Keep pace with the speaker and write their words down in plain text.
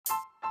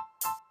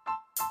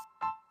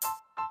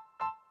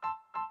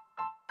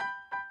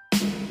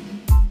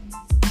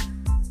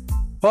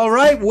All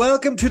right,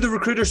 welcome to the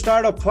Recruiter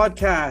Startup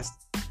Podcast.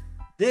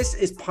 This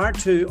is part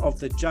 2 of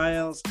the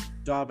Giles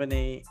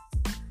Daubeney.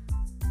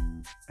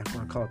 I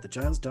want to call it the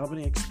Giles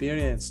Daubeney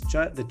Experience,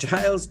 the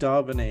Giles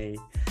Daubeney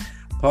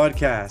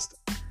Podcast.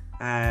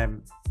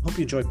 Hope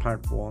you enjoyed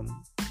part 1.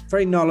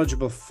 Very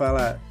knowledgeable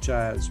fella,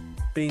 Giles.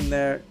 Been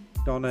there,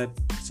 done it,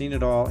 seen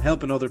it all,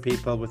 helping other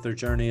people with their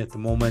journey at the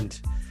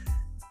moment,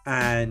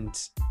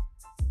 and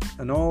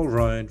an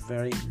all-round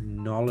very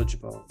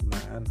knowledgeable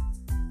man.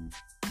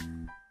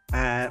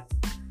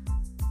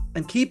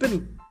 And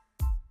keeping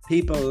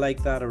people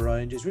like that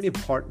around is really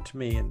important to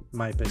me in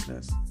my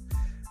business.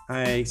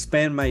 I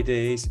spend my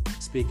days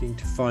speaking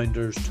to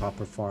founders, top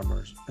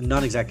performers, and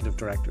non-executive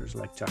directors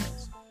like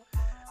Giles.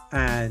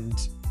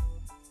 And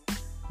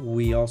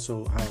we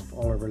also have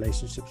all our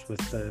relationships with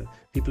the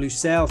people who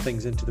sell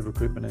things into the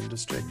recruitment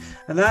industry.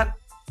 And that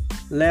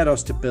led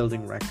us to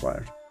building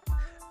RecWired.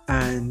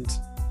 And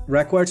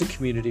RecWired's a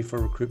community for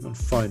recruitment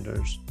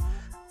founders.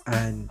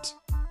 And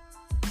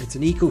it's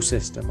an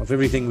ecosystem of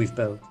everything we've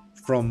built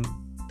from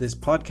this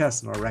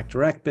podcast and our Rec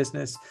Direct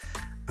business.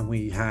 And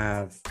we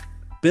have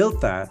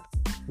built that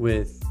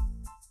with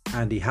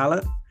Andy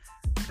Hallett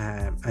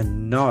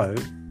and now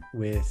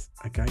with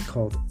a guy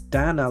called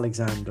Dan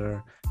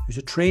Alexander, who's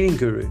a training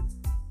guru.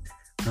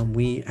 And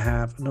we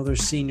have another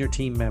senior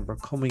team member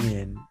coming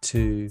in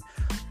to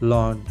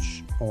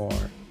launch our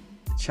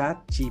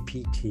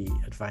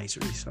ChatGPT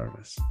advisory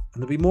service.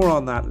 And there'll be more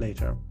on that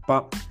later.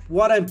 But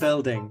what I'm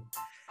building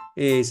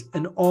is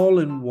an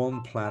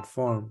all-in-one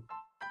platform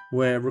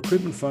where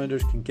recruitment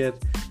founders can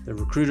get their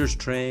recruiters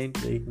trained,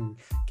 they can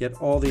get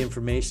all the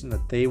information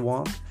that they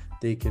want,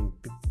 they can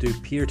do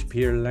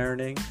peer-to-peer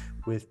learning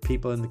with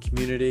people in the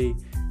community,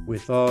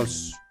 with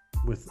us,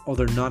 with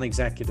other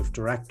non-executive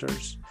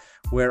directors,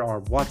 where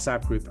our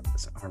WhatsApp groups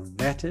are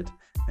vetted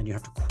and you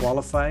have to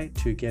qualify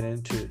to get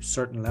into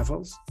certain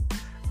levels,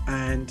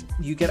 and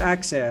you get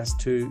access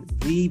to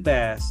the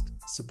best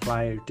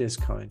supplier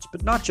discounts.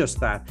 But not just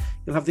that,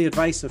 you'll have the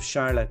advice of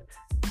Charlotte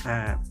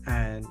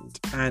and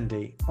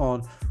Andy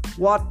on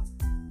what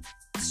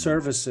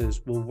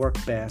services will work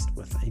best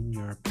within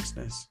your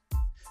business.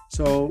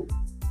 So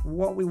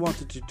what we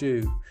wanted to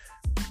do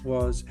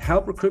was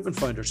help recruitment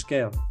founders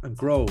scale and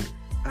grow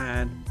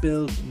and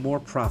build more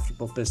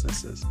profitable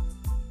businesses.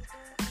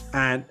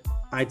 And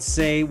I'd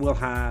say we'll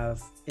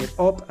have it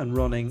up and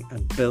running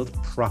and built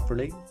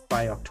properly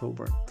by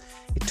October.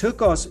 It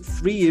took us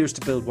 3 years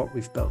to build what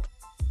we've built.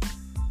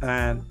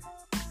 And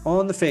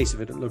on the face of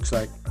it, it looks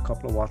like a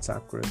couple of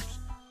WhatsApp groups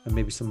and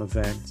maybe some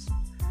events.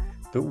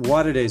 But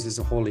what it is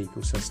a whole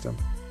ecosystem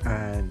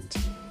and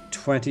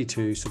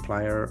 22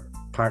 supplier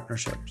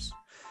partnerships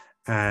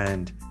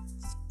and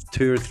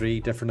 2 or 3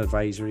 different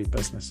advisory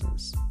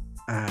businesses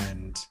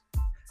and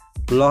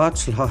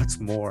lots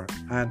more.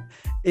 And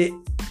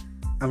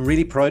I'm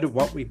really proud of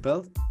what we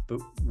built,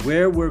 but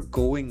where we're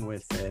going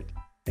with it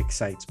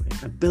excites me.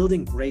 And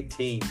building great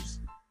teams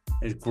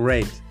is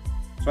great.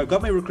 So I've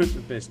got my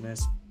recruitment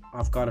business.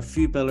 I've got a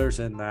few billers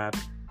in that.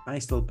 I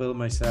still bill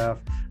myself.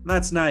 And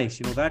that's nice.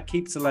 You know, that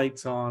keeps the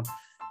lights on,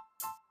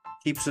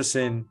 keeps us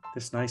in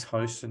this nice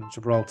house in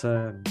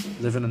Gibraltar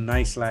and living a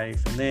nice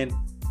life. And then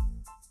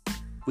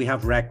we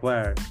have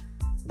RecWired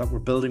that we're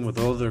building with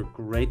other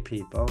great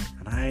people.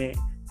 And I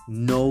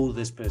know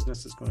this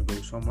business is going to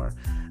go somewhere.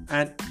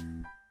 And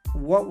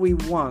what we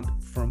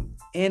want from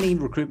any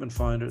recruitment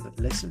founder that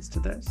listens to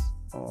this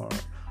or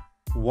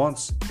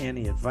wants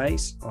any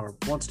advice or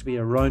wants to be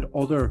around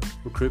other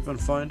recruitment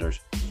founders,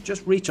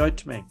 just reach out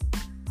to me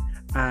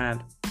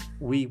and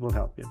we will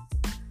help you.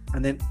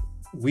 And then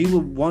we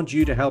will want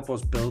you to help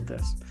us build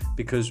this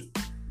because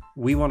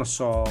we want to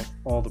solve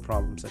all the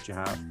problems that you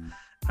have.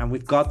 And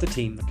we've got the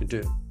team that can do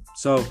it.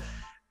 So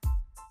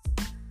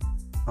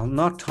I'll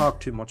not talk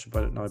too much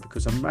about it now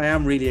because I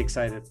am really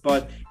excited.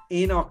 But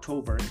in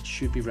October, it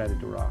should be ready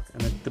to rock.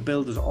 And the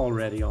build is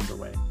already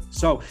underway.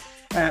 So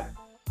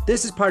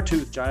this is part 2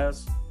 with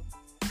Giles.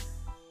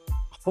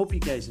 Hope you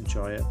guys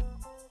enjoy it.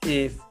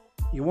 If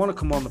you want to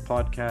come on the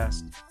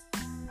podcast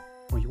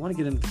or you want to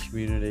get into the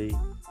community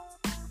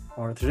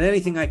or if there's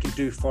anything I can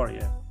do for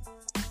you,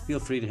 feel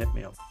free to hit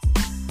me up.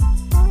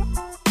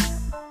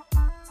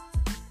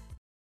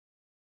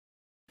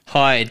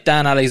 Hi,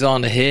 Dan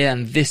Alexander here,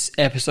 and this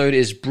episode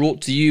is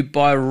brought to you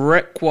by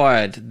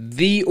RecWired,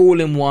 the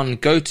all-in-one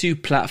go-to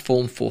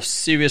platform for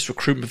serious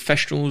recruitment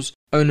professionals,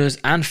 owners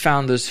and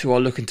founders who are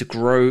looking to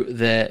grow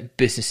their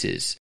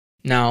businesses.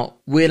 Now,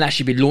 we'll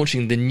actually be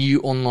launching the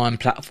new online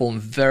platform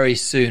very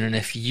soon, and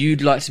if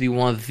you'd like to be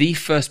one of the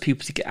first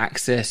people to get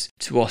access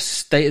to our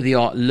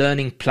state-of-the-art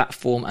learning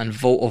platform and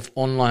vault of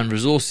online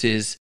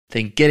resources,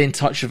 then get in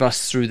touch with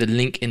us through the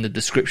link in the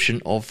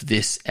description of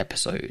this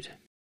episode.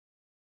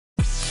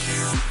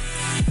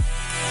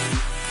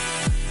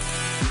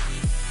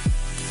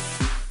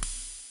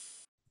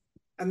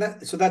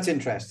 And so that's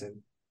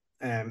interesting.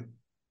 Let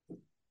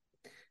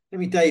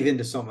me dive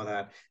into some of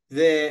that.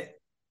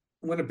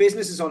 When a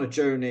business is on a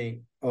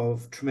journey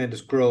of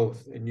tremendous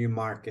growth in new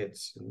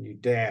markets and new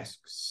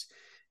desks,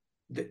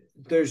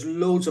 there's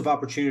loads of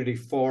opportunity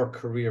for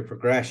career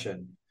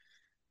progression,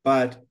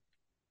 but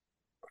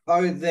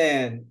how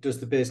then does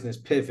the business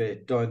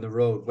pivot down the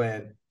road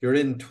when you're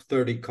in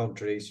 30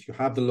 countries, you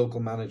have the local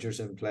managers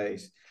in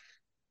place,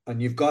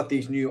 and you've got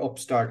these new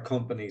upstart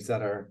companies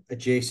that are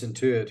adjacent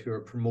to it who are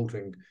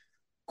promoting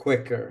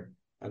quicker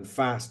and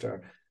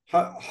faster?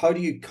 How do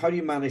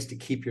you manage to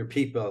keep your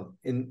people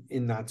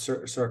in that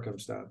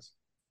circumstance?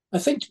 I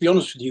think, to be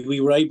honest with you,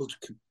 we were able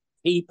to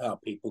keep our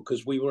people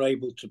because we were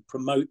able to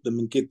promote them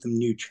and give them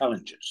new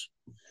challenges.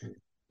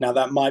 Now,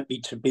 that might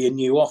be to be a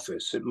new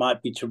office. It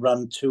might be to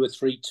run 2 or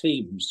 3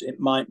 teams. It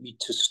might be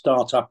to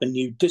start up a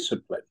new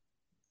discipline.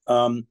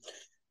 And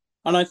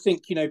I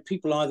think,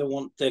 people either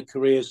want their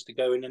careers to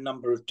go in a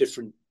number of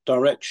different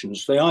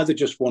directions. They either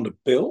just want to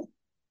bill,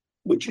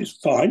 which is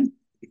fine.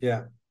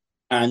 Yeah.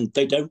 And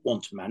they don't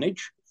want to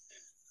manage.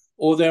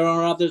 Or there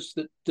are others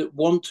that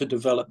want to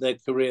develop their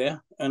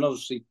career. And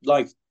obviously,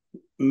 like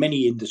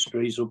many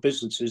industries or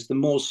businesses, the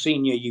more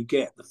senior you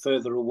get, the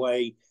further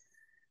away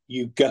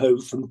you go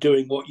from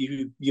doing what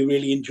you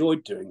really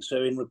enjoyed doing.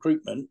 So in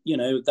recruitment,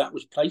 that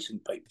was placing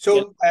people.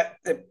 So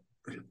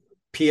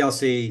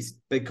PLCs,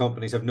 big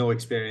companies, have no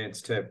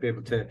experience to be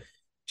able to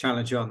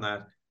challenge you on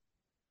that.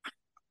 I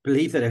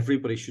believe that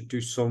everybody should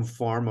do some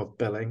form of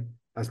billing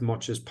as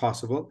much as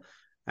possible,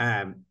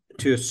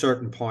 to a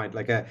certain point.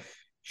 Like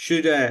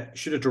should a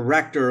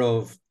director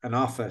of an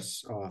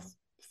office of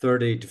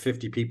 30 to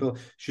 50 people,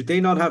 should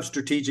they not have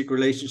strategic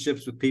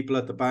relationships with people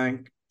at the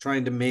bank,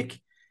 trying to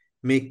make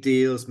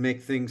deals,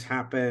 make things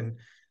happen?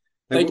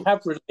 They'd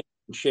have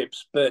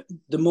relationships, but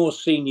the more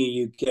senior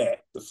you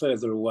get, the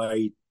further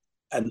away,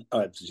 and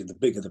obviously the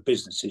bigger the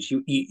business is,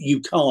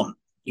 you can't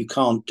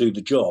do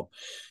the job.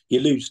 You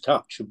lose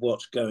touch of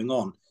what's going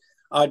on.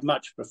 I'd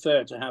much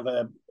prefer to have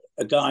a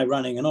guy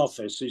running an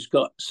office who's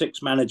got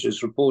 6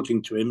 managers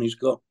reporting to him. He's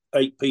got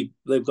 8 people.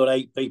 They've got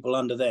 8 people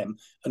under them,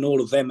 and all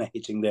of them are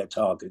hitting their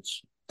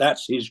targets.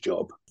 That's his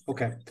job.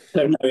 Okay.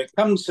 So no,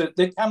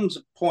 there comes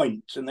a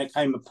point, and there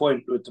came a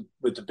point with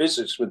the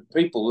business, with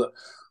people, that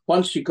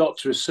once you got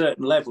to a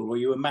certain level where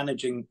you were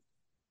managing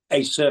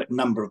a certain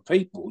number of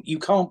people, you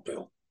can't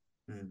bill.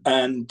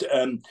 And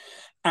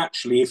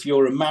actually, if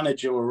you're a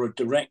manager or a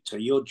director,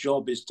 your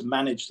job is to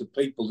manage the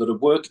people that are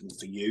working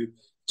for you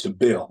to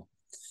bill.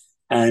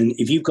 And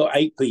if you've got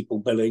 8 people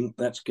billing,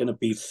 that's going to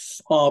be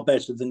far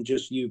better than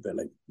just you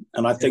billing.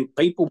 And I think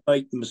people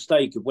make the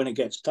mistake of, when it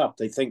gets tough,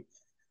 they think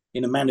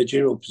in a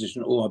managerial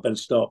position, I better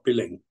start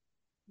billing.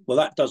 Well,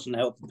 that doesn't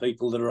help the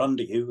people that are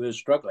under you who are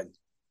struggling.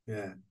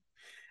 Yeah.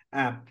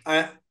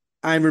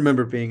 I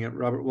remember being at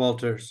Robert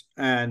Walters,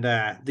 and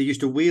they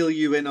used to wheel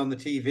you in on the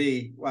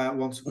TV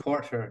once a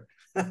quarter.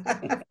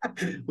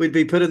 We'd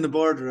be put in the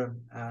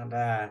boardroom,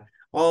 and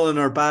all in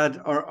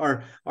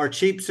our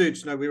cheap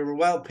suits. Now, we were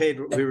well paid.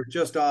 We were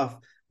just off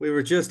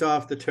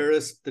the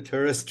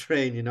tourist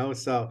train,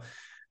 So,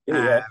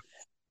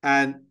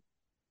 and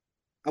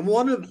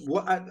one of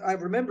what I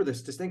remember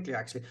this distinctly.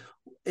 Actually,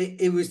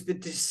 it was the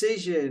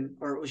decision,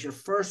 or it was your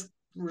first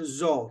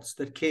results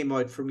that came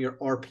out from your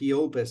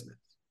RPO business.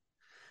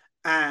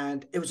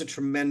 And it was a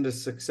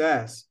tremendous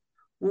success.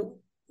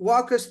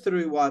 Walk us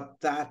through what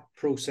that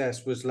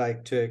process was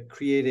like to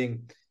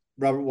creating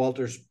Robert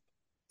Walters'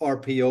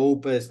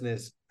 RPO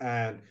business,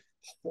 and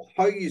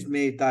how you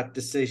made that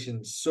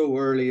decision so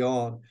early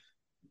on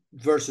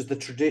versus the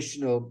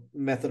traditional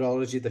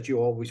methodology that you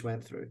always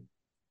went through.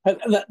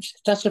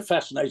 That's a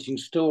fascinating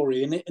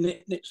story, and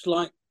it's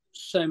like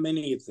so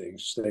many of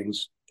these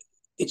things.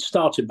 It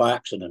started by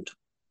accident.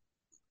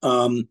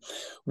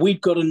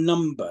 We'd got a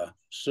number,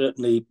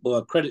 certainly,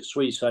 Credit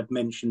Suisse I'd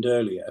mentioned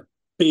earlier,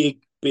 big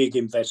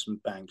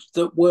investment banks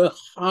that were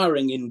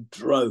hiring in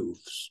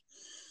droves.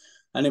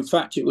 And in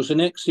fact, it was an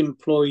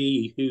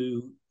ex-employee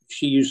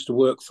she used to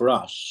work for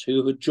us,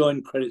 who had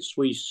joined Credit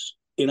Suisse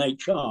in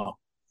HR.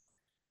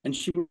 And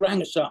she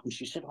rang us up and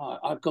she said,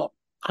 I've got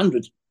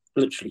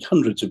literally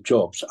hundreds of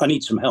jobs. I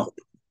need some help.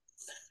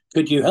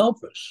 Could you help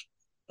us?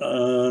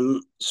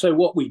 So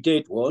what we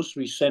did was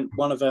we sent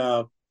one of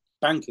our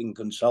banking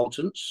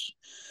consultants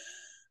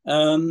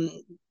to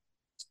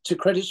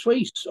Credit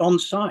Suisse on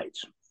site.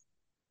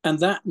 And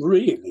that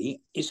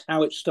really is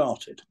how it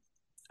started.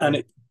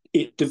 And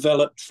it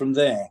developed from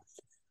there.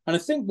 And I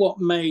think what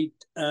made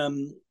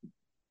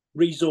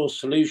Resource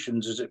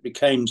Solutions, as it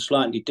became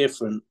slightly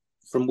different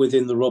from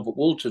within the Robert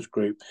Walters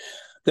Group,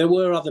 there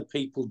were other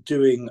people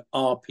doing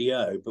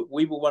RPO, but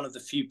we were one of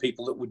the few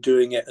people that were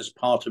doing it as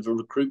part of a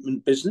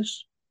recruitment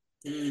business.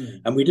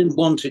 And we didn't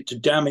want it to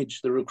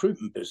damage the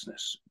recruitment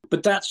business.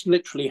 But that's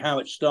literally how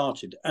it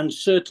started. And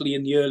certainly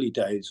in the early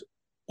days,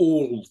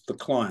 all the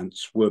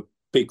clients were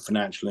big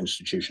financial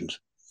institutions.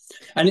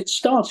 And it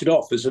started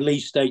off as a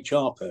leased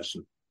HR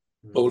person,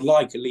 or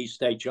like a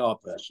leased HR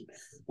person.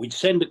 We'd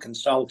send a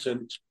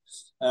consultant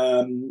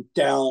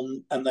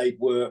down, and they'd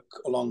work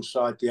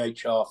alongside the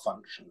HR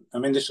function. I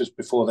mean, this was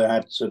before they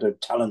had sort of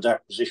talent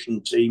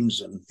acquisition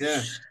teams and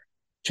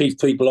chief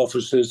people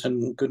officers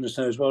and goodness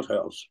knows what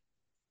else.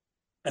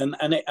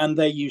 And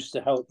they used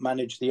to help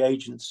manage the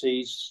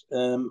agencies,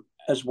 and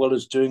as well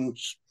as doing,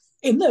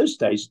 in those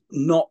days,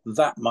 not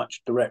that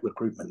much direct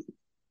recruitment.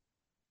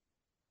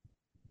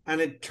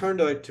 And it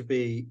turned out to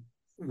be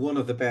one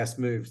of the best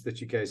moves that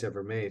you guys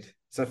ever made.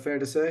 Is that fair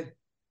to say?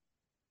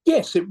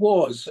 Yes, it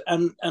was.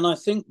 And I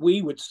think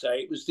we would say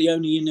it was the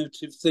only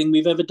innovative thing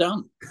we've ever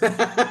done.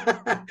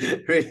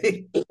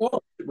 Really? It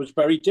was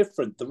very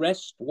different. The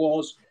rest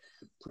was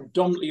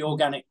predominantly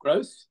organic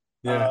growth.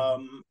 Yeah.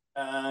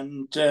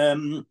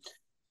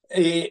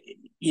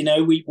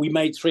 We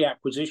made 3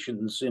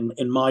 acquisitions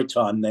in my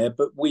time there,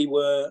 but we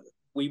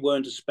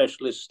weren't a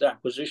specialist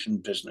acquisition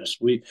business.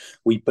 We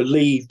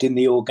believed in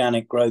the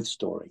organic growth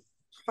story.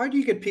 How do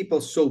you get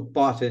people so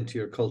bought into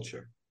your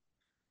culture?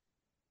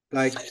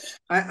 Like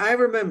I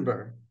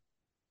remember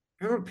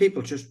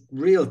people just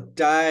real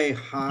die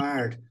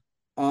hard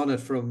on it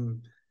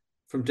from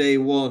day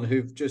one,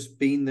 who've just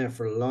been there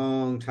for a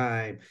long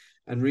time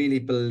and really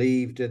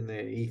believed in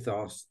the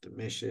ethos, the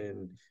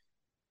mission.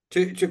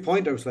 To a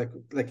point, I was like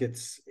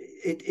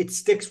it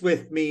sticks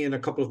with me and a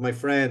couple of my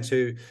friends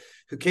who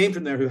came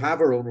from there, who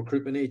have our own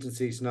recruitment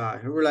agencies now,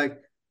 who were like,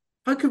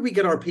 how could we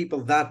get our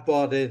people that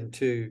bought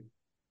into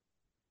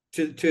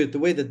to the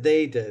way that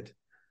they did?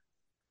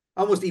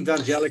 Almost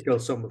evangelical,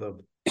 some of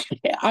them.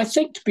 Yeah, I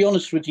think, to be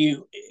honest with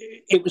you,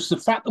 it was the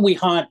fact that we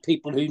hired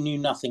people who knew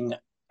nothing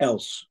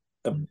else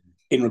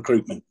in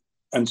recruitment.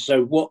 And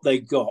so what they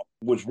got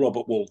was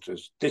Robert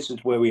Walters. This is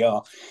where we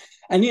are.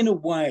 And in a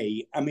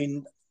way, I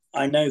mean,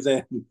 I know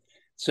they're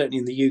certainly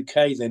in the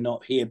UK, they're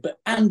not here, but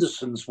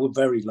Andersons were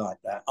very like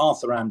that.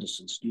 Arthur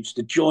Andersons used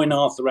to join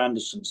Arthur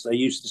Andersons. They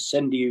used to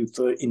send you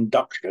for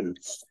induction,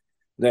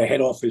 their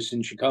head office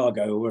in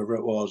Chicago or wherever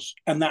it was,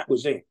 and that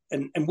was it.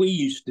 And we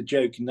used to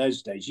joke in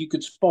those days, you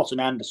could spot an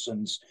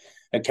Anderson's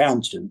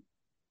accountant,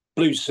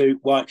 blue suit,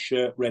 white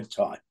shirt, red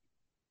tie.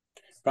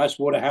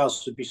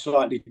 Pricewaterhouse would be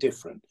slightly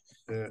different.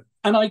 Yeah.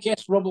 And I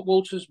guess Robert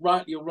Walters,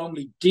 rightly or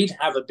wrongly, did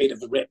have a bit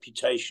of a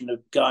reputation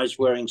of guys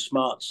wearing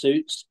smart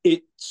suits.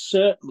 It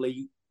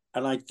certainly,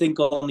 and I think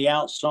on the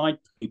outside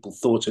people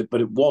thought it,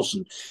 but it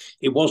wasn't.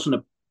 It wasn't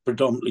a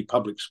predominantly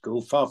public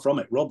school. Far from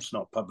it. Rob's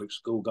not a public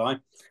school guy.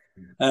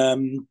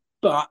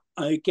 But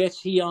I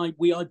guess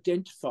we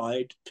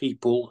identified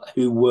people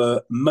who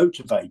were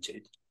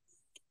motivated,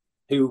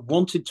 who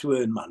wanted to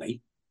earn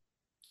money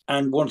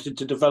and wanted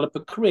to develop a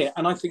career.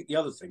 And I think the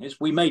other thing is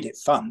we made it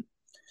fun.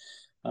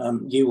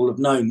 You will have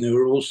known there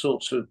were all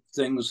sorts of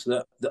things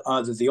that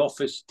either the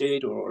office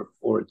did or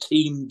a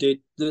team did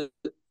that,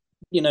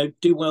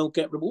 do well,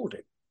 get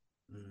rewarded.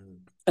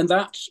 And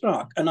that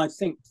stuck. And I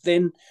think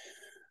then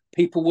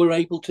people were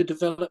able to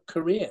develop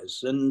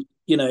careers and,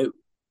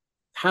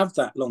 have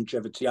that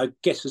longevity. I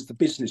guess as the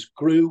business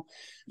grew,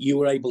 you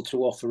were able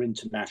to offer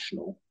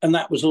international. And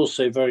that was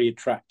also very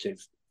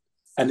attractive.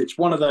 And it's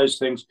one of those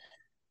things,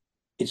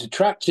 it's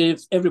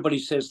attractive, everybody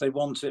says they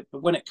want it,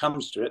 but when it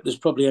comes to it, there's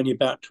probably only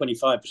about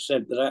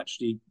 25% that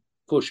actually,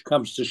 push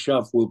comes to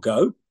shove, will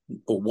go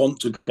or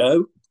want to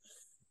go.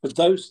 But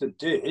those that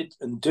did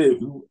and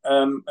do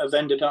have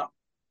ended up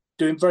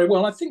doing very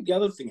well. I think the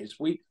other thing is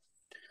we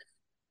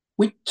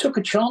took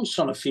a chance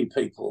on a few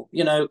people.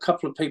 A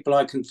couple of people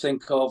I can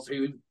think of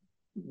who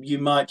you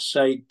might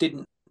say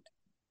didn't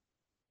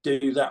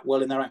do that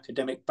well in their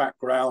academic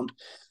background.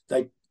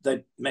 They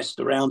messed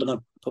around, and I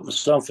put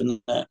myself in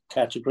that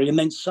category. And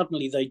then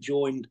suddenly they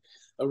joined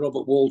a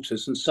Robert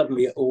Walters, and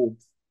suddenly it all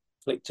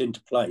clicked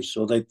into place.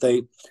 Or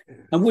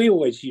and we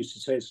always used to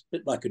say it's a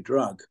bit like a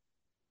drug.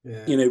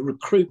 Yeah.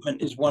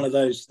 Recruitment is one of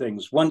those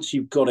things. Once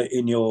you've got it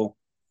in your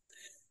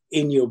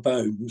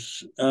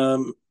bones,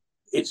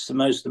 it's the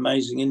most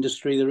amazing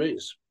industry there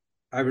is.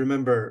 I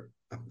remember,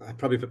 I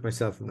probably put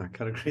myself in that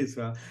category as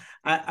well.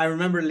 I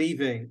remember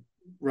leaving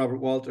Robert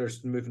Walters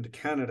and moving to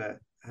Canada,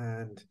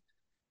 and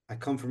I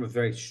come from a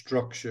very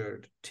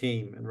structured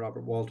team in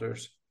Robert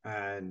Walters,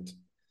 and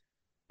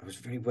I was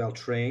very well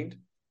trained,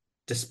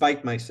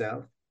 despite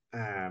myself.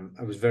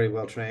 I was very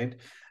well trained,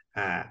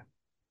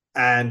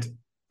 and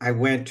I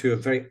went to a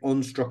very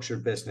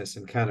unstructured business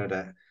in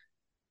Canada,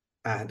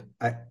 and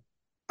I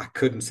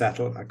couldn't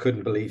settle. I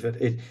couldn't believe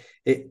it.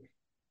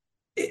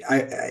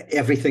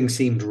 Everything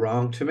seemed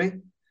wrong to me,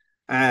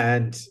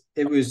 and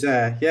it was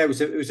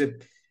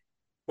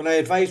when I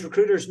advise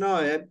recruiters now,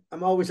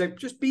 I'm always like,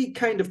 just be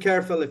kind of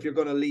careful if you're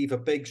going to leave a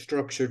big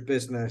structured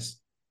business,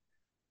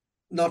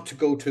 not to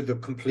go to the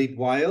complete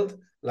wild.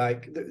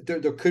 Like there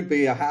could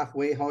be a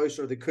halfway house,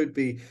 or there could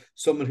be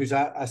someone who's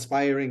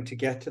aspiring to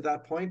get to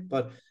that point.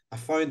 But I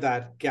found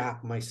that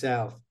gap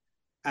myself,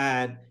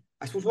 and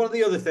I suppose one of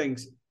the other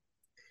things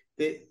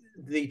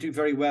they do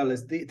very well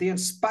is they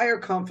inspire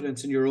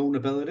confidence in your own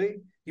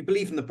ability. You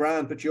believe in the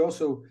brand, but you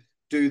also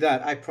do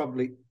that. I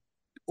probably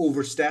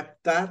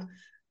overstepped that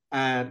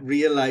and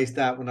realized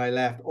that when I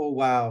left. Oh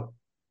wow,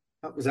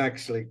 that was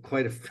actually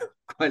quite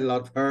a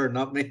lot of her,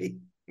 not me.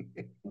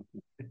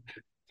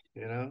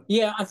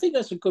 Yeah, I think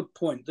that's a good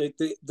point.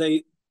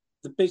 The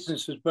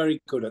business is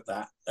very good at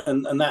that,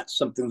 and that's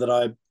something that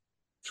I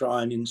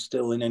try and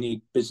instill in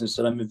any business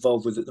that I'm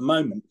involved with at the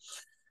moment.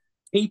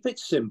 Keep it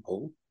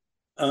simple.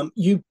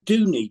 You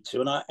do need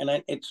to,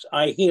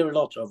 I hear a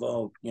lot of,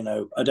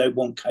 I don't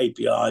want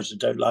KPIs, I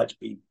don't like to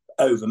be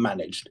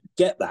overmanaged.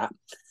 Get that,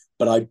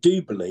 but I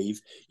do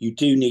believe you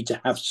do need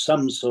to have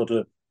some sort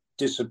of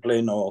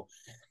discipline or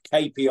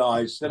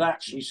KPIs that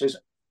actually says,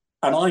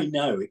 and I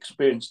know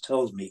experience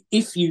tells me,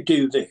 if you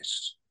do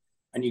this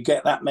and you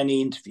get that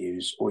many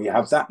interviews or you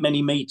have that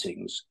many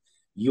meetings,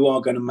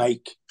 you're going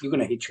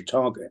to hit your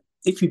target.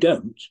 If you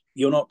don't,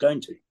 you're not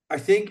going to. I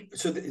think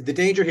so. The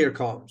danger here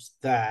comes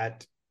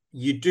that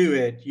you do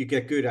it, you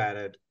get good at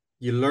it,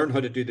 you learn how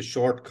to do the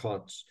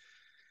shortcuts.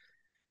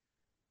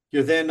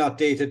 You're then not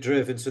data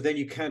driven, so then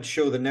you can't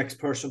show the next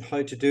person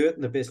how to do it,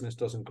 and the business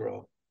doesn't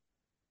grow.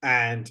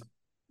 And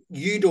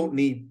you don't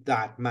need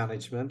that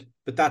management,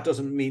 but that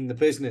doesn't mean the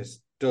business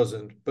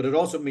doesn't. But it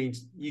also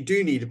means you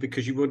do need it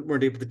because you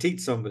weren't able to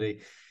teach somebody.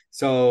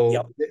 So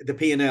yep. the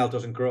P&L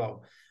doesn't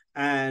grow.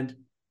 And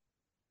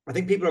I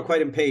think people are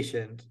quite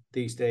impatient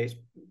these days,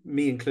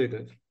 me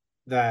included,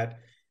 that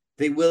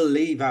they will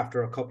leave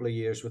after a couple of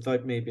years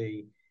without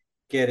maybe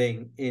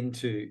getting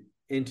into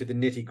the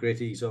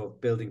nitty-gritties of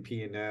building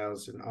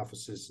P&Ls and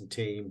offices and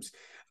teams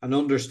and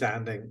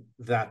understanding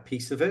that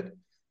piece of it.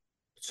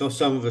 So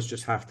some of us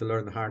just have to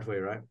learn the hard way,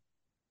 right?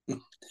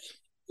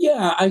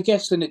 Yeah, I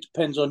guess then it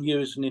depends on you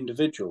as an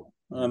individual.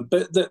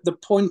 But the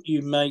point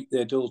you make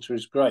there, daughter,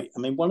 is great. I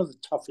mean, one of the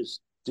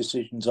toughest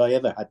decisions I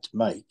ever had to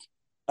make,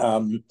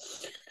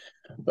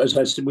 as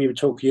I said, we were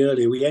talking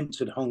earlier, we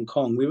entered Hong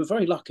Kong. We were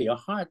very lucky. I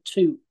hired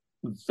two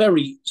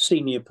very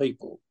senior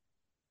people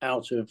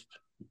out of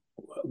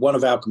one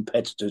of our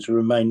competitors who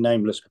remain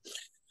nameless.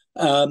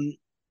 And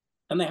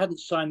they hadn't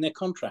signed their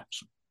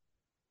contracts.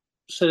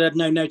 So they had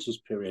no notice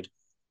period.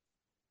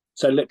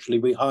 So literally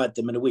we hired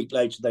them and a week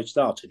later they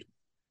started.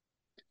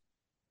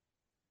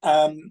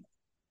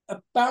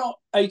 About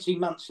 18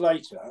 months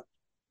later,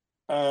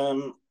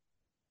 I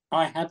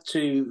had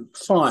to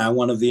fire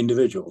one of the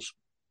individuals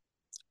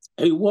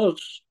who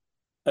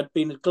had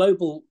been a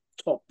global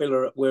top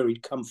biller at where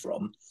he'd come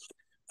from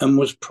and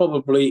was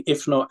probably,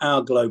 if not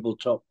our global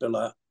top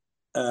biller,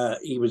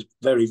 he was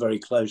very, very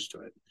close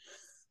to it.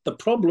 The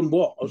problem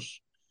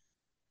was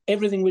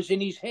everything was in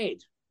his head.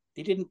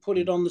 He didn't put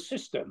it on the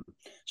system.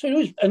 So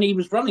he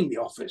was running the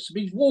office.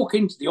 He'd walk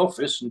into the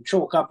office and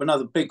chalk up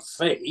another big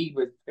fee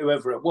with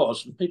whoever it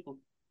was. And people,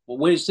 well,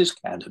 where's this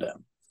candidate?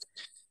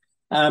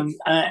 And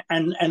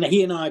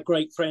he and I are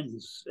great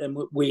friends. And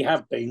we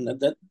have been.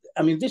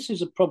 This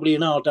is probably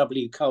an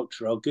RW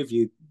culture. I'll give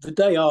you. The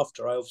day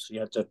after, I obviously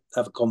had to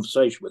have a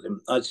conversation with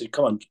him. I said,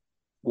 come on,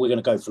 we're going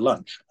to go for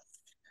lunch.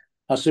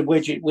 I said, where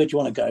do you want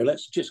to go?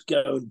 Let's just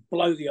go and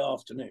blow the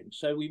afternoon.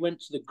 So we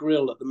went to the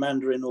grill at the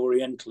Mandarin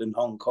Oriental in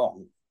Hong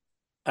Kong,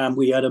 and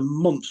we had a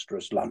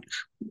monstrous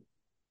lunch,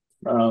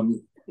 a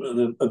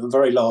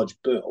very large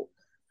bill.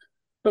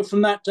 But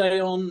from that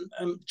day on,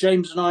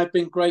 James and I have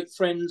been great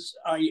friends.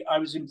 I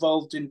was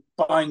involved in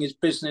buying his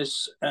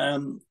business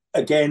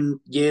again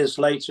years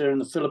later in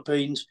the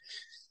Philippines.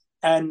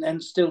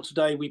 And still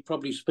today, we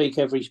probably speak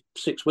every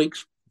 6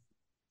 weeks.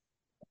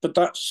 But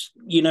that's,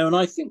 and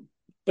I think,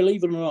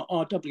 believe it or not,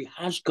 RW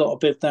has got a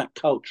bit of that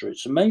culture.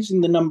 It's amazing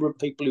the number of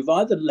people who've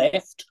either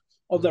left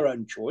of their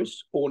own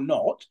choice or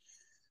not,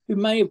 who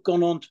may have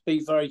gone on to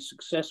be very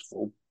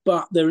successful,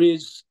 but there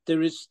is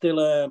still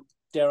a,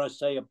 dare I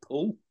say, a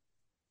pull.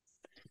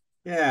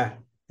 Yeah,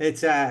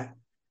 it's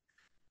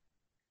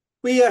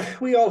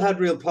we all had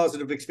real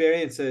positive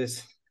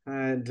experiences,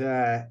 and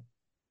I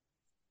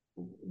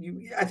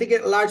think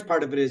a large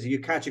part of it is you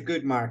catch a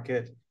good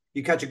market,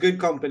 you catch a good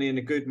company in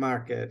a good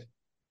market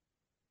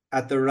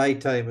at the right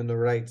time in the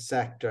right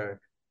sector.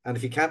 And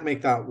if you can't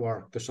make that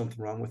work, there's something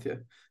wrong with you.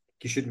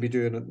 You shouldn't be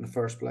doing it in the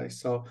first place.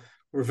 So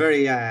we're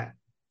very,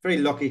 very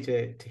lucky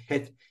to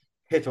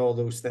hit all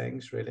those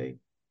things, really.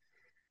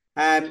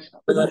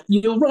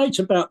 You're right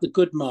about the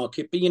good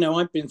market, but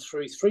I've been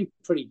through 3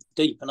 pretty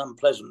deep and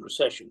unpleasant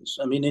recessions.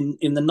 I mean,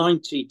 in the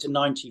 90 to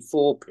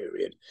 94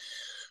 period,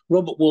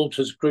 Robert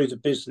Walters grew the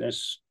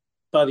business.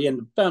 By the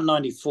end, about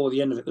 94,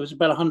 the end of it, there was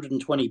about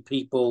 120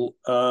 people.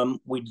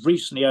 We'd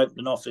recently opened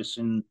an office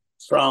in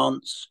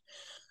France,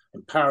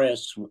 in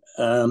Paris.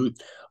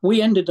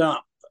 We ended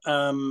up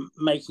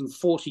making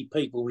 40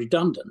 people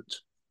redundant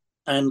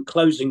and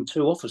closing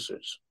 2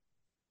 offices.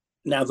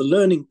 Now, the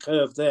learning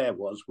curve there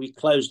was we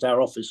closed our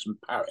office in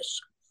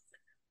Paris,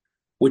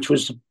 which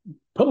was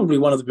probably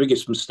one of the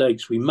biggest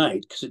mistakes we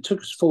made because it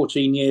took us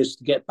 14 years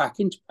to get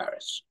back into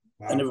Paris.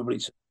 Wow. And everybody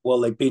said,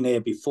 well, they've been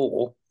here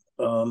before.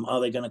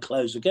 Are they going to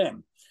close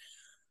again?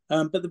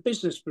 But the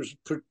business was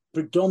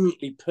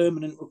predominantly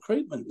permanent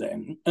recruitment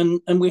then,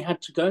 and we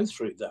had to go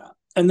through that.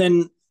 And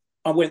then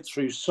I went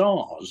through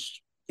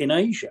SARS in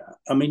Asia.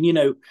 I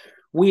mean,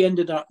 we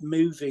ended up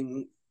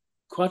moving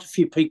quite a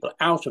few people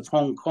out of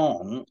Hong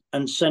Kong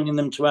and sending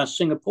them to our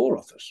Singapore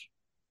office.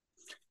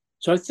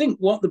 So I think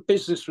what the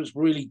business was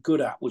really good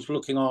at was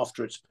looking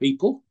after its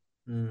people,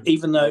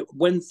 even though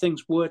when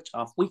things were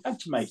tough, we had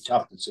to make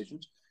tough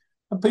decisions.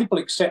 And people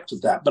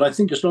accepted that. But I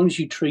think as long as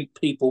you treat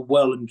people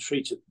well and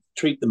treat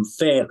them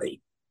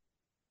fairly,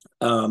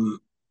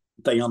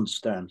 they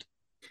understand.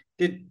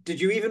 Did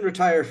you even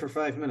retire for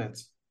 5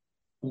 minutes?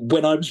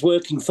 When I was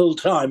working full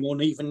time,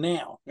 or even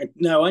now.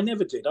 No, I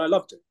never did. I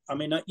loved it. I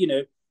mean,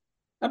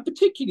 and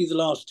particularly the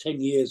last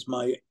 10 years,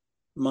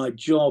 my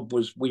job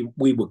was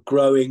we were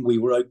growing, we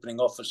were opening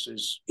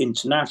offices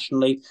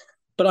internationally,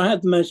 but I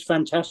had the most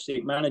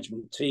fantastic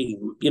management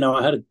team.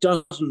 I had a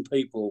dozen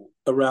people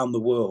around the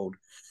world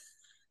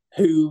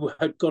who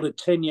had got a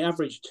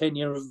average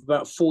tenure of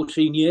about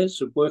 14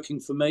 years of working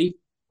for me.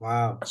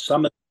 Wow.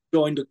 Some had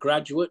joined as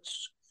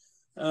graduates.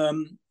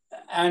 And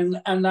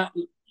that,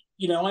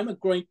 I'm a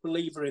great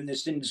believer in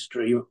this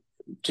industry,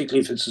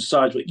 particularly if it's a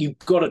size where you've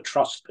got to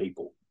trust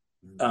people.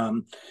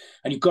 And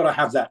you've got to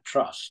have that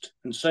trust.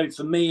 And so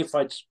for me, if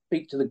I'd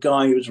speak to the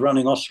guy who was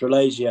running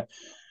Australasia,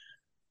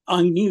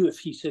 I knew if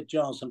he said,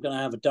 Giles, I'm going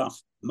to have a duff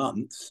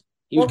month,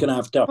 he was going to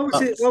have a duff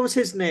month. What was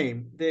his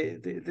name?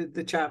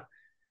 The chap?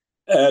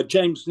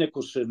 James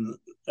Nicholson,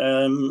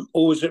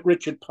 or was it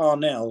Richard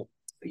Parnell?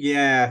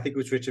 Yeah, I think it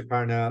was Richard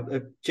Parnell.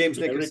 James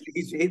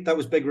Nicholson, that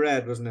was Big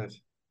Red, wasn't it?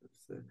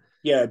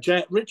 Yeah,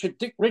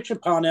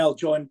 Richard Parnell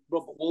joined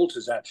Robert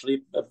Walters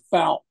actually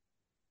about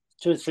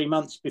 2 or 3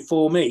 months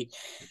before me,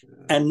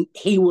 and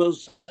he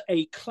was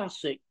a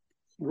classic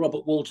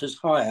Robert Walters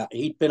hire.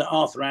 He'd been at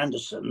Arthur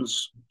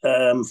Andersen's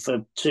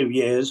for 2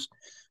 years.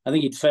 I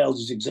think he'd failed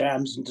his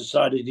exams and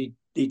decided he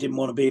didn't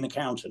want to be an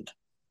accountant.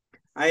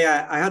 I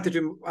had to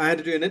do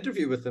an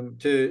interview with him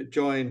to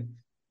join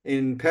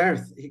in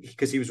Perth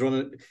because he was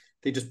running.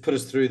 They just put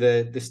us through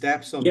the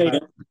steps on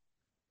Perth.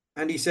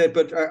 And he said,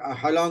 "But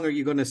how long are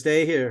you going to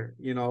stay here?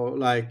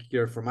 Like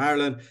you're from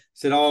Ireland." I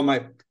said, "Oh,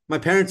 my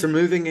parents are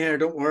moving here.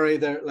 Don't worry,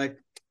 they're like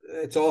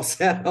it's all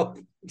set up."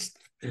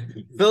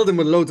 Filled him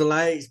with loads of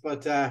lies,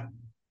 but I'm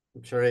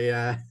sure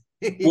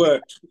he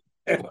worked.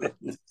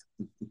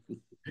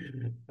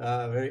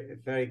 Very,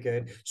 very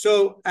good.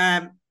 So,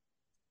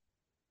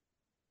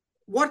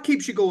 what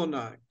keeps you going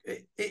now?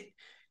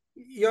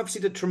 You obviously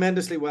did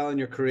tremendously well in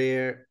your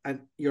career, and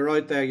you're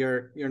out there.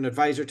 You're an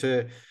advisor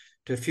to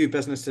a few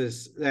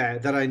businesses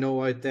that I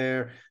know out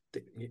there,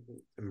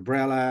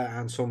 Umbrella,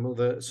 and some of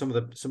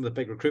the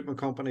big recruitment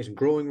companies and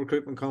growing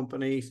recruitment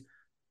companies.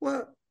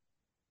 Well,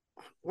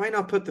 why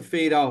not put the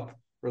feet up,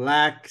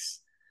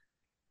 relax,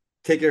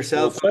 take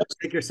yourself out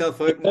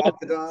and walk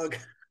the dog?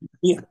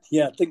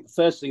 Yeah. I think the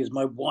first thing is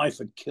my wife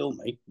would kill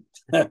me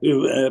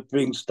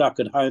being stuck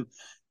at home.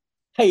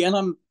 Hey, and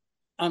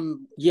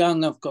I'm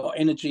young. I've got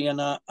energy, and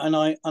I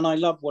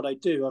love what I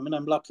do. I mean,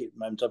 I'm lucky at the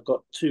moment. I've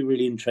got 2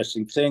 really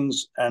interesting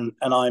things, and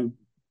I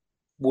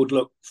would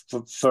look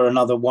for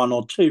another 1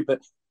 or 2.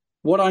 But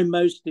what I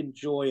most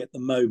enjoy at the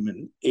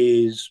moment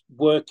is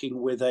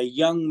working with a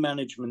young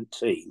management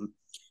team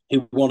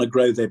who want to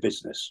grow their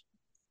business.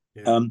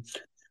 Yeah.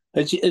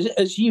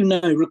 As you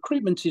know,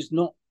 recruitment is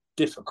not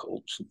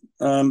difficult,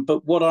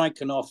 but what I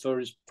can offer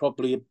is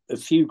probably a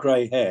few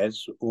grey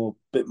hairs, or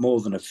a bit more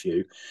than a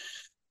few.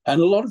 And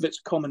a lot of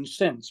it's common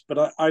sense,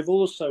 but I've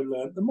also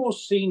learned the more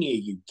senior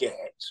you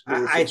get,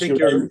 I think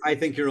you're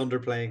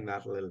underplaying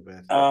that a little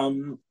bit.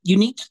 You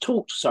need to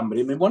talk to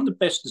somebody. I mean, one of the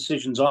best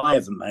decisions I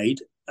ever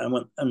made,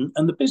 and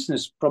the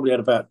business probably had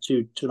about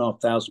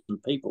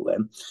 2,500 people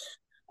then,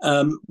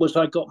 was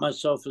I got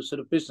myself a sort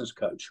of business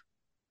coach.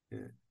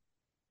 Yeah.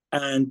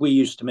 And we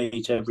used to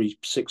meet every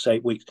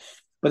 6-8 weeks,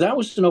 but that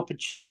was an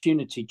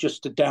opportunity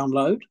just to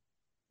download.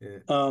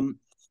 Yeah.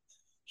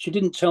 She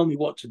didn't tell me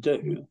what to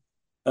do.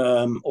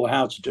 Or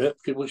how to do it,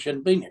 because she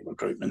hadn't been in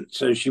recruitment,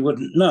 so she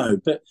wouldn't know.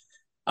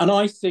 And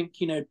I think,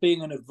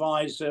 being an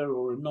advisor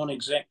or a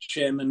non-exec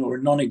chairman or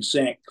a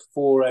non-exec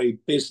for a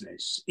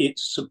business,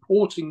 it's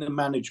supporting the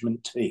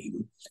management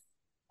team,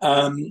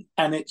 and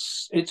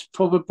it's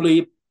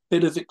probably a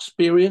bit of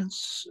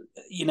experience.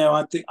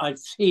 I think I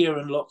hear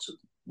in lots at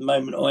the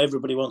moment,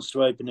 everybody wants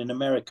to open in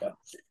America.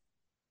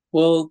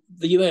 Well,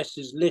 the US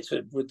is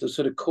littered with the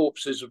sort of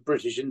corpses of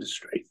British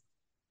industry.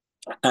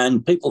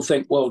 And people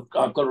think, well,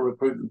 I've got a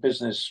recruitment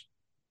business,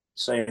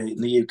 say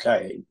in the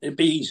UK. It'd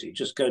be easy,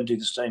 just go and do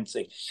the same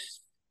thing.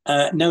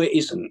 No, it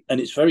isn't. And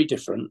it's very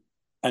different,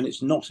 and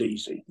it's not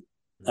easy.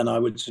 And I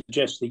would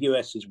suggest the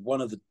US is one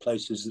of the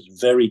places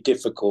that's very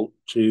difficult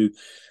to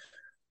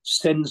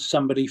send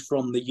somebody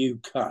from the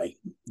UK.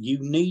 You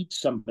need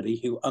somebody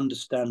who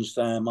understands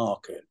their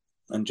market.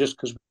 And just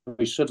because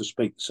we sort of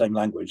speak the same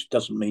language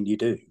doesn't mean you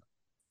do.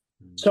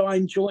 So I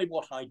enjoy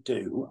what I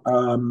do.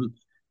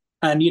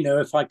 And,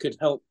 if I could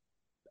help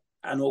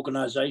an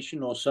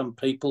organization or some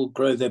people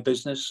grow their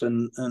business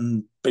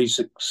and be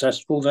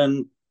successful,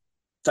 then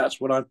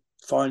that's what I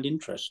find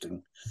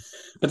interesting.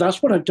 But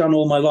that's what I've done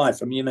all my life.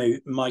 I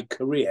mean, my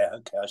career,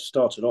 I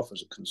started off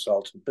as a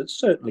consultant, but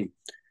certainly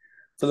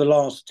for the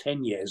last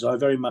 10 years, I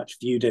very much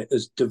viewed it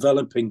as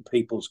developing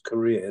people's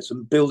careers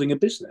and building a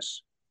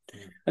business.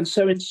 Mm. And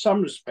so in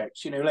some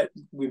respects,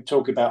 we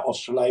talk about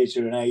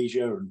Australasia and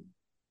Asia, and,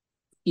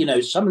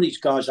 some of these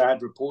guys I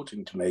had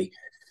reporting to me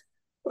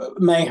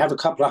may have a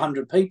couple of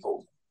hundred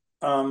people.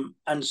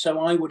 And so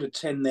I would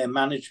attend their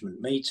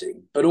management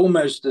meeting, but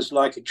almost as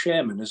like a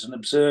chairman, as an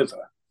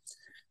observer.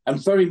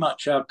 And very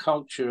much our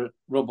culture,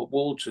 Robert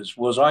Walters,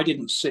 was I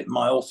didn't sit in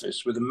my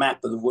office with a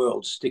map of the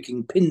world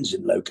sticking pins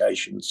in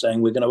locations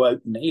saying we're going to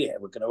open here,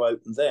 we're going to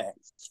open there.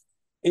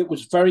 It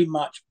was very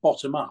much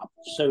bottom up.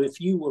 So if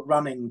you were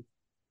running,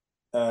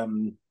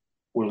 well,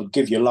 I'll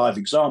give you a live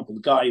example.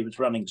 The guy who was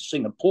running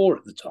Singapore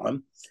at the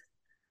time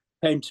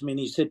came to me and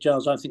he said,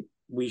 Giles, I think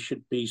we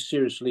should be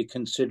seriously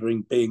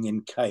considering being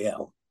in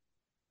KL.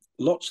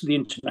 Lots of the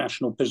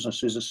international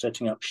businesses are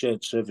setting up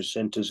shared service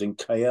centres in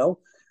KL.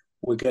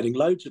 We're getting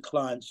loads of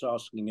clients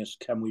asking us,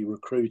 can we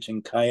recruit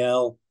in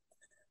KL?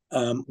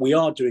 We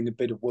are doing a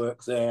bit of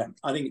work there.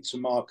 I think it's a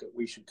market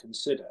we should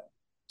consider.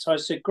 So I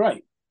said,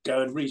 great,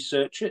 go and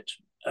research it.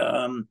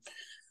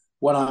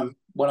 When I'm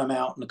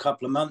out in a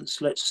couple of months,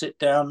 let's sit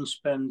down and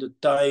spend a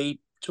day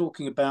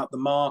talking about the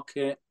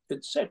market,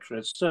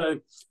 etc.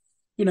 So,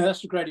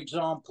 that's a great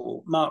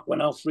example. Mark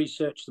went off,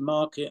 researched the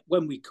market.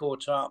 When we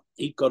caught up,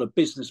 he'd got a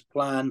business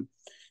plan.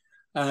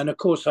 And of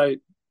course, the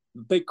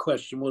big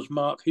question was,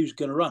 Mark, who's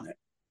going to run it?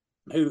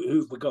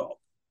 Who've we got?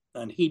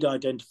 And he'd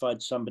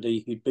identified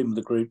somebody who'd been with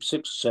the group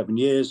 6 or 7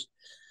 years,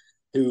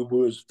 who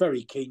was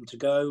very keen to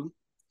go.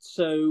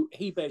 So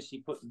he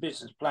basically put the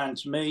business plan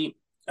to me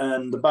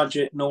and the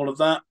budget and all of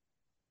that.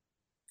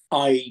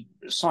 I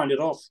signed it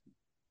off,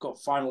 got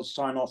final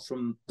sign off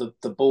from the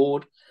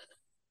board,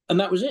 and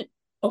that was it.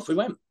 Off we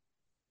went.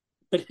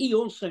 But he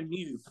also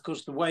knew,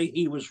 because the way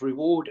he was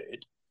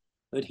rewarded,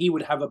 that he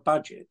would have a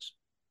budget.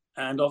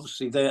 And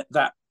obviously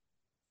that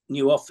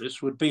new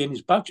office would be in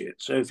his budget.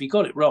 So if he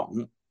got it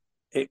wrong,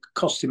 it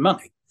cost him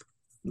money.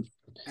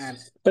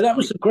 But that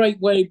was a great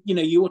way,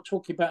 you were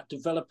talking about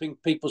developing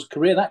people's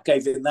career. That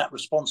gave him that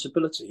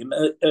responsibility.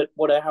 At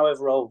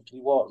however old he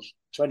was,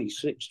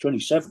 26,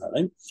 27, I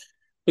think,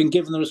 been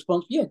given the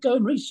response, go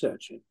and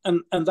research it.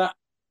 And that,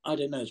 I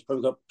don't know, it's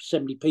probably got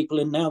 70 people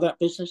in now, that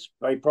business,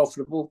 very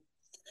profitable.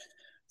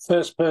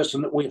 First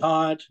person that we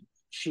hired,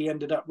 she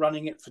ended up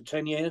running it for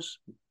 10 years,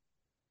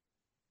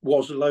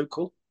 was a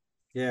local.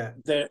 Yeah.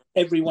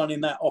 Everyone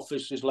in that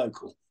office is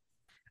local.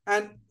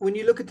 And when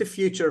you look at the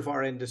future of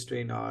our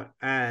industry now,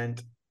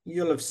 and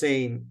you'll have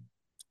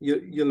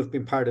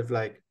been part of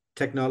like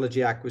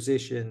technology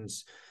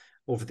acquisitions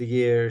over the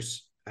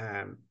years,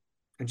 and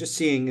just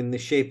seeing in the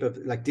shape of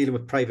like dealing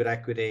with private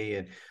equity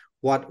and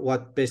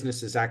what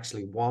businesses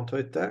actually want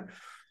out there.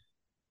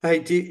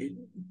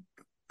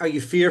 Are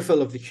you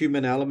fearful of the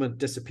human element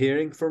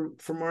disappearing from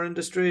our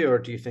industry, or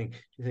do you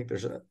think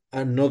there's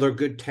another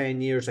good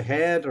 10 years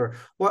ahead, or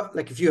what?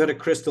 Like, if you had a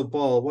crystal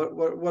ball,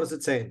 what is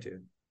it saying to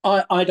you?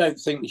 I don't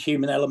think the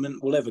human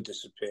element will ever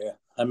disappear.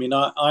 I mean,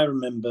 I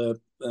remember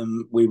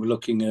we were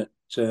looking at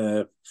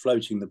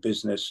floating the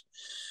business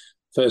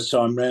first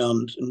time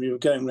round, and we were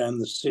going around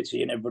the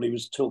city and everybody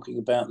was talking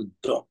about the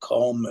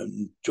 .com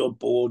and job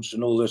boards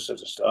and all this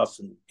sort of stuff,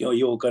 and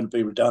you're going to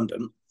be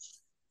redundant.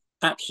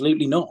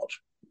 Absolutely not.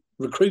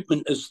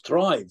 Recruitment has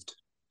thrived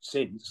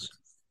since.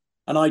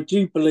 And I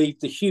do believe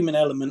the human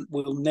element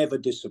will never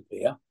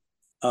disappear.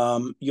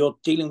 You're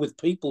dealing with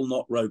people,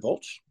 not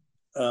robots.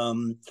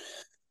 And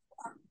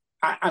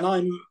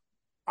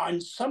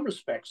in some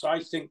respects, I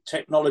think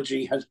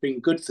technology has been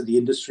good for the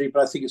industry,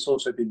 but I think it's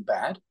also been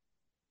bad.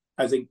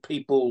 I think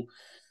the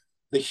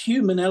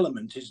human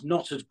element is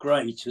not as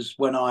great as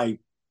when I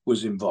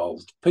was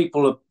involved.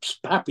 People are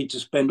happy to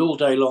spend all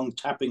day long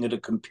tapping at a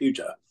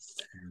computer,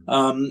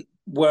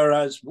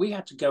 whereas we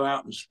had to go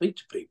out and speak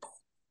to people.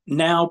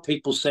 Now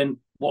people send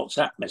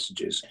WhatsApp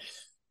messages.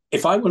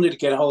 If I wanted to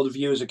get a hold of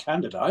you as a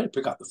candidate, I'd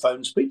pick up the phone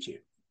and speak to you.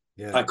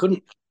 Yeah. I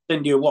couldn't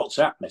send you a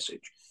WhatsApp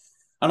message.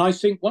 And I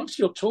think once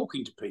you're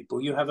talking to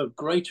people, you have a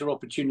greater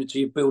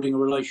opportunity of building a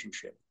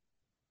relationship.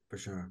 For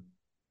sure.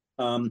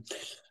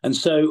 And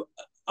so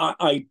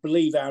I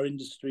believe our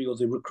industry, or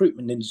the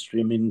recruitment industry,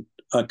 I mean,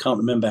 I can't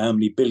remember how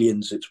many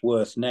billions it's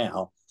worth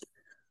now.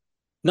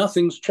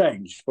 Nothing's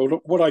changed.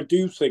 But what I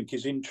do think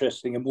is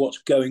interesting and what's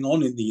going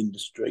on in the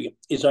industry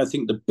is I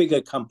think the bigger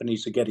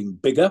companies are getting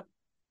bigger.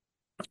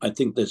 I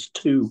think there's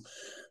two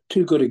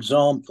good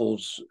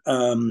examples,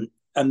 and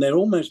they're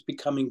almost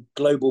becoming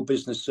global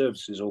business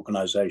services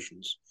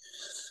organizations.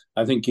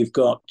 I think you've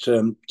got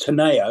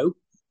Teneo,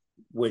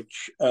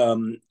 which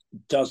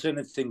does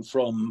anything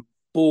from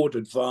board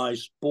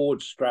advice,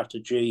 board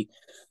strategy,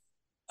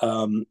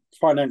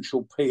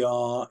 financial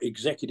PR,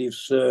 executive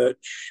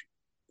search.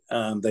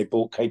 They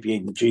bought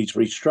KPMG's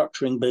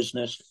restructuring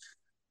business.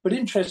 But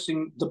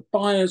interesting, the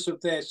buyers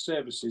of their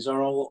services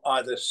are all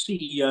either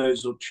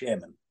CEOs or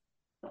chairmen.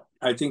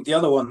 I think the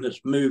other one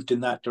that's moved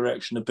in that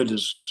direction a bit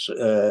has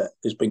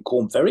been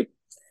Korn Ferry,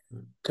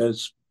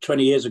 because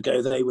 20 years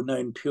ago they were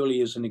known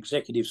purely as an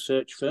executive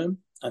search firm.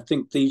 I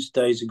think these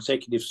days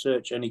executive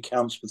search only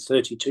counts for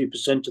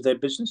 32% of their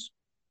business.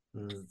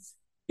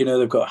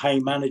 They've got Hay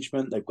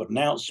Management, they've got an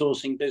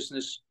outsourcing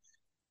business.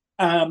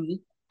 And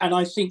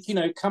I think,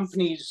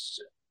 companies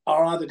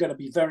are either going to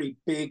be very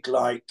big,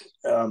 like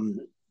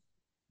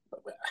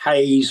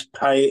Hayes,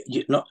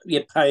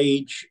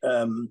 Page.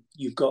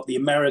 You've got the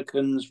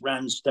Americans,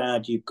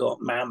 Randstad, you've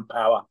got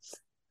Manpower.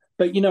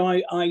 But,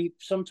 I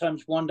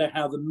sometimes wonder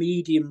how the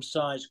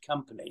medium-sized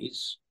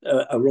companies,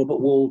 a Robert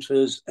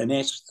Walters, an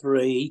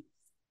S3,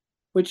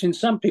 which in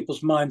some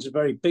people's minds are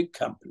very big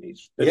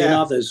companies, but in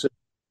others are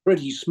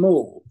pretty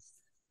small,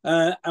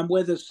 and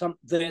whether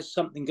there's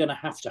something going to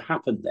have to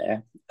happen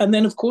there. And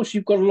then, of course,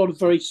 you've got a lot of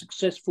very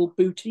successful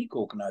boutique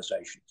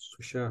organizations.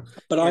 For sure.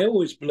 But I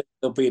always believe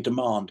there'll be a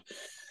demand.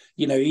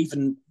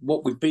 Even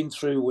what we've been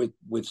through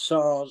with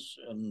SARS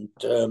and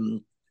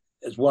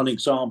as one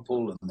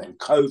example, and then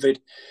COVID,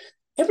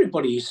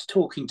 everybody is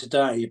talking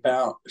today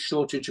about a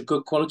shortage of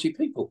good quality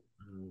people.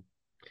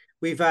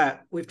 We've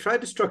tried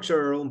to structure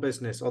our own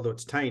business, although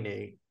it's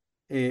tiny,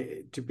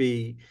 to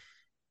be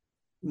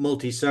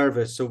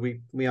multi-service. So we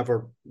have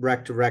our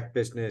rec-to-rec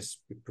business.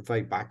 We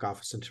provide back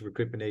office into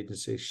recruitment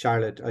agencies.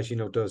 Charlotte, as you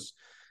know, does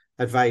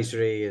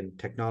advisory and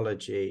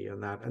technology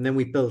and that. And then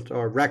we built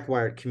our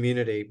RecWired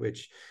community,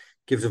 which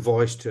gives a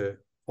voice to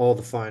all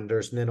the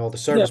founders and then all the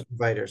service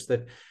providers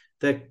that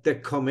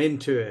come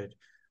into it.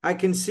 I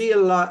can see a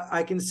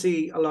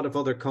lot of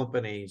other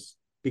companies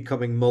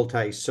becoming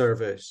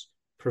multi-service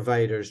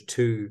providers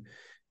to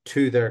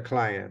their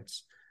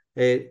clients.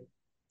 It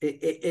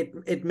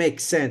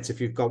makes sense if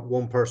you've got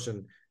one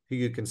person who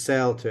you can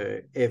sell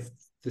to, if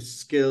the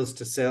skills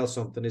to sell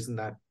something isn't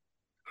that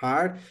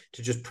hard,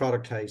 to just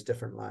productize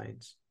different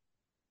lines.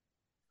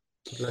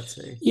 Let's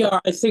see. Yeah,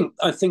 I think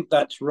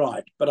that's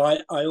right. But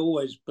I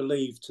always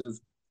believe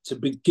to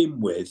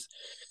begin with,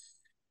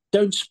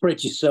 don't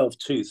spread yourself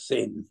too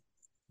thin.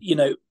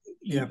 You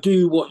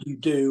do what you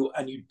do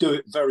and you do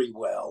it very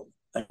well,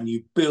 and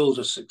you build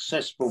a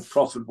successful,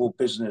 profitable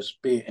business,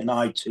 be it in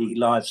IT,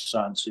 life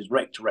sciences,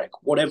 rec-to-rec,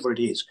 whatever it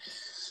is,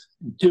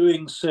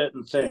 doing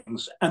certain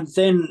things. And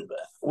then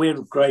we have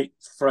a great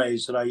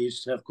phrase that I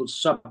used to have called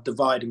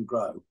subdivide and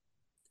grow.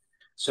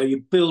 So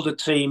you build a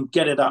team,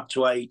 get it up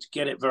to 8,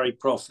 get it very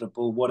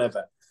profitable,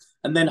 whatever.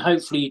 And then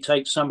hopefully you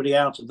take somebody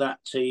out of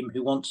that team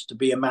who wants to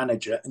be a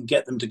manager and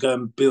get them to go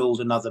and build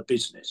another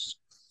business.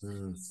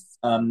 So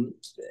in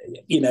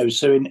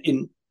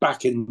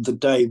back in the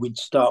day, we'd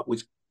start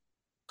with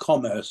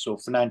commerce or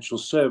financial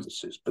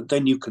services, but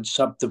then you could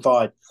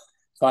subdivide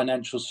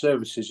financial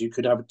services. You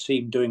could have a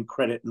team doing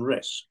credit and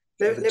risk.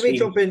 Let me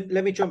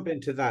jump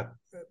into that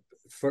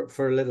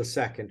for a little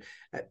second.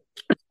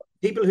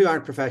 People who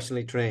aren't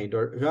professionally trained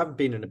or who haven't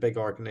been in a big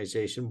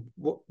organization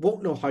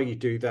won't know how you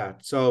do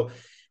that. So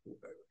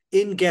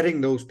in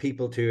getting those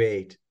people to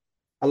 8,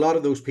 a lot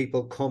of those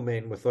people come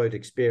in without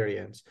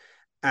experience,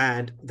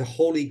 and the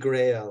holy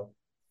grail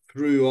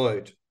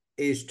throughout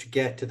is to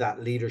get to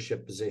that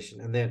leadership position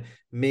and then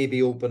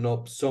maybe open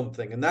up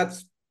something. And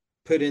that's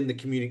put in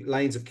the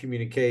lines of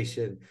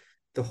communication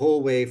the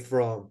whole way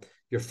from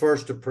your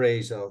first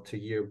appraisal to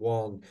year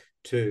 1,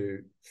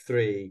 2,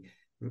 3,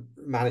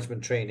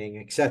 management training,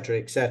 etc.,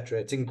 etc.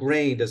 It's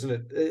ingrained, isn't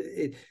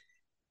it?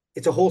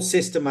 It's a whole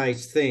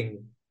systemized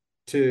thing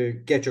to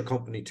get your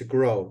company to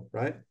grow,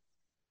 right?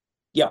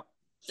 Yeah.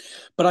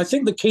 But I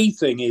think the key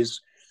thing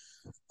is,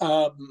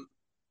 I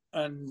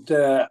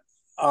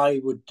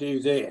would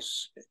do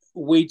this.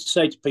 We'd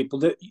say to people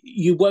that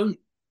you won't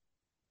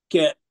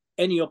get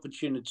any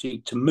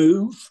opportunity to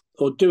move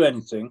or do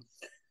anything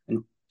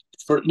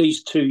for at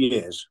least 2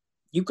 years.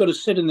 You've got to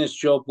sit in this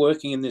job,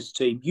 working in this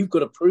team. You've got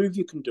to prove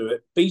you can do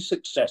it, be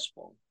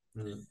successful.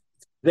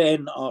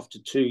 Then after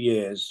 2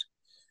 years,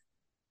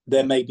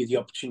 there may be the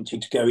opportunity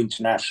to go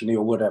internationally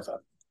or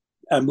whatever.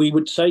 And we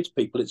would say to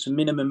people, it's a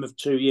minimum of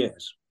 2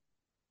 years.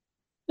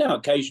 Now,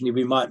 occasionally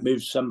we might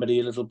move somebody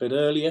a little bit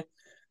earlier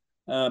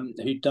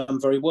who'd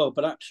done very well,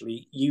 but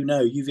actually,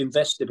 you've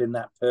invested in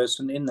that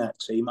person, in that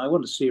team. I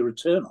want to see a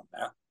return on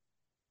that.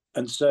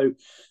 And so,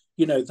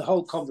 the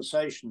whole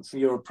conversation for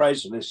your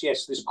appraisal is,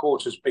 yes, this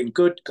quarter's been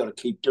good, got to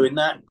keep doing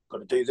that, got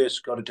to do this,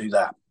 got to do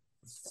that.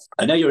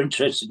 I know you're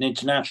interested in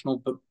international,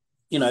 but,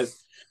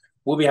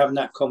 we'll be having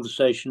that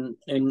conversation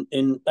in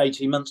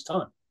 18 months'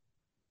 time.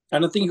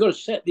 And I think you've got to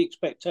set the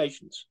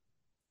expectations.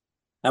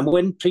 And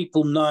when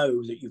people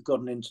know that you've got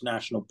an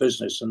international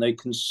business and they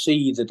can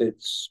see that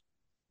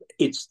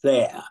it's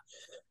there,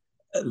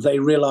 they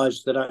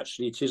realize that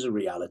actually it is a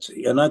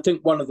reality. And I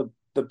think one of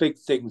the big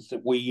things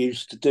that we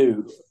used to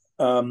do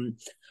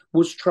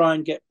was try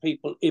and get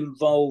people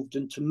involved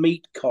and to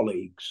meet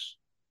colleagues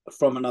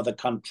from another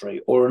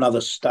country or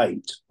another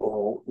state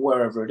or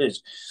wherever it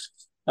is.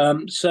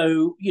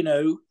 So,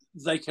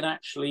 they can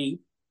actually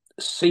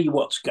see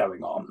what's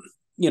going on.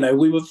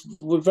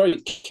 We're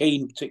very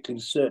keen, particularly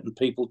with certain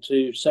people,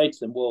 to say to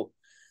them, well,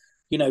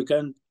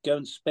 go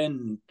and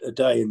spend a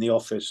day in the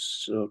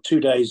office or 2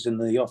 days in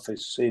the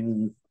office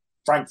in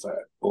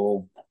Frankfurt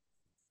or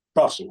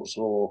Brussels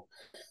or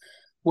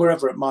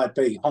wherever it might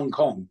be, Hong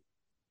Kong.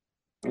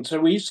 And so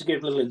we used to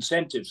give little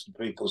incentives to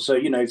people. So,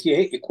 if you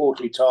hit your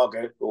quarterly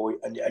target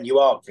and you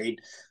are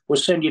keen, we'll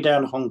send you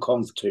down to Hong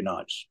Kong for 2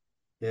 nights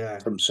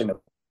from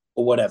Singapore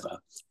or whatever.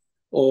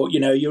 Or,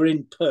 you're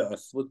in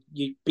Perth. Well,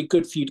 it'd be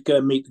good for you to go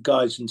and meet the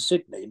guys in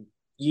Sydney.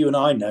 You and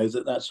I know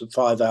that that's a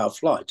 5-hour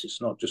flight. It's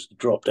not just a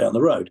drop down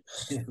the road.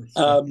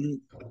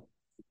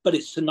 but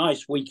it's a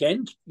nice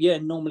weekend. Yeah,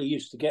 normally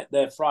used to get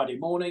there Friday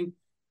morning,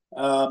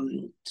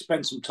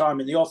 spend some time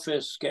in the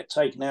office, get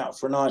taken out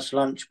for a nice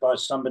lunch by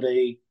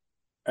somebody,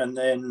 and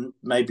then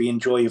maybe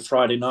enjoy your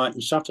Friday night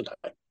and Saturday.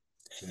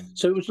 Yeah.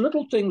 So it was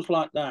little things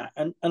like that.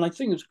 And I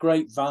think there's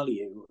great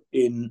value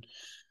in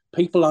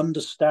people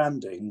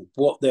understanding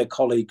what their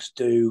colleagues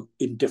do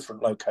in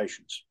different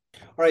locations.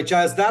 All right,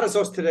 Giles, that is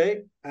us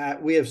today.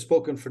 We have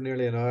spoken for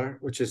nearly an hour,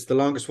 which is the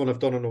longest one I've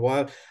done in a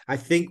while. I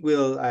think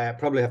we'll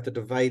probably have to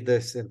divide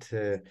this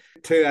into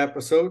 2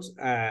 episodes.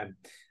 We're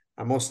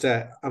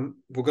going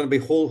to be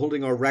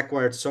holding our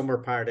Required Summer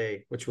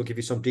Party, which will give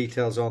you some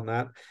details on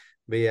that.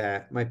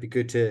 Might be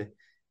good to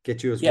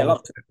get you as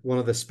one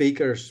of the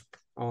speakers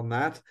on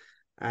that.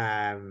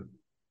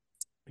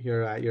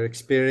 Your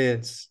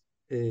experience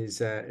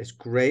is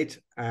great,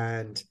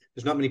 and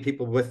there's not many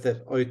people with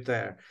it out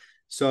there.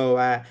 So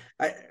I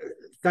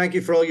thank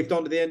you for all you've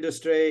done to the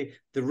industry,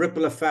 the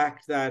ripple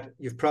effect that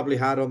you've probably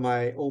had on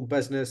my own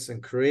business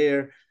and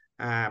career.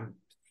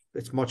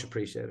 It's much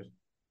appreciated.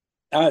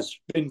 It's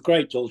been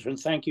great, Dalton.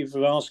 Thank you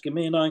for asking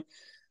me, and I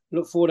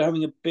look forward to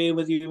having a beer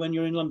with you when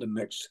you're in London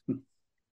next.